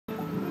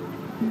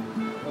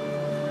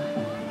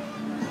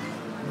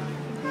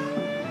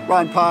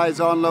Ron Pie's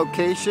on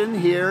location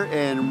here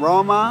in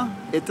Roma,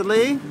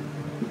 Italy,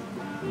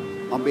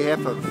 on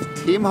behalf of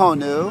Team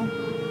Honu,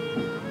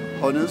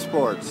 Honu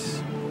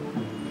Sports.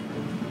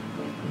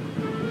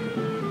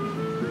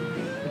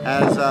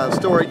 As the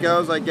story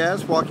goes, I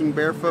guess, walking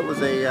barefoot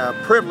was a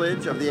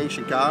privilege of the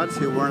ancient gods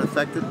who weren't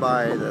affected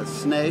by the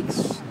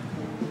snakes,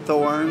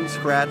 thorns,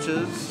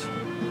 scratches,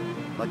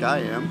 like I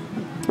am.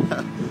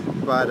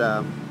 But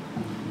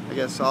I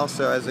guess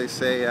also, as they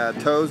say,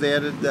 toes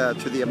added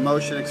to the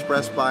emotion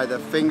expressed by the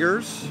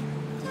fingers.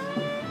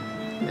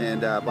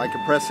 And by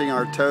compressing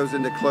our toes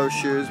into closed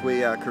shoes,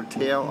 we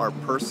curtail our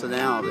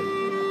personality.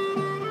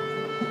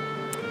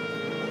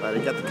 But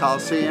I got the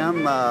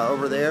Coliseum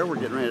over there. We're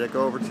getting ready to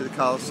go over to the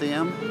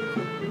Coliseum.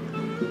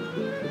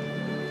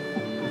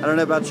 I don't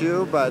know about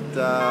you, but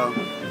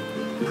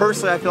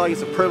personally I feel like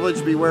it's a privilege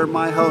to be wearing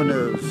my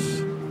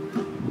Honus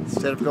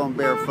instead of going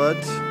barefoot.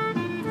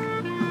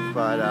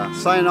 But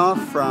signing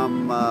off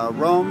from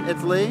Rome,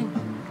 Italy,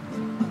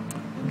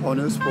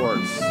 Honu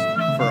Sports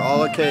for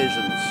all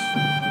occasions.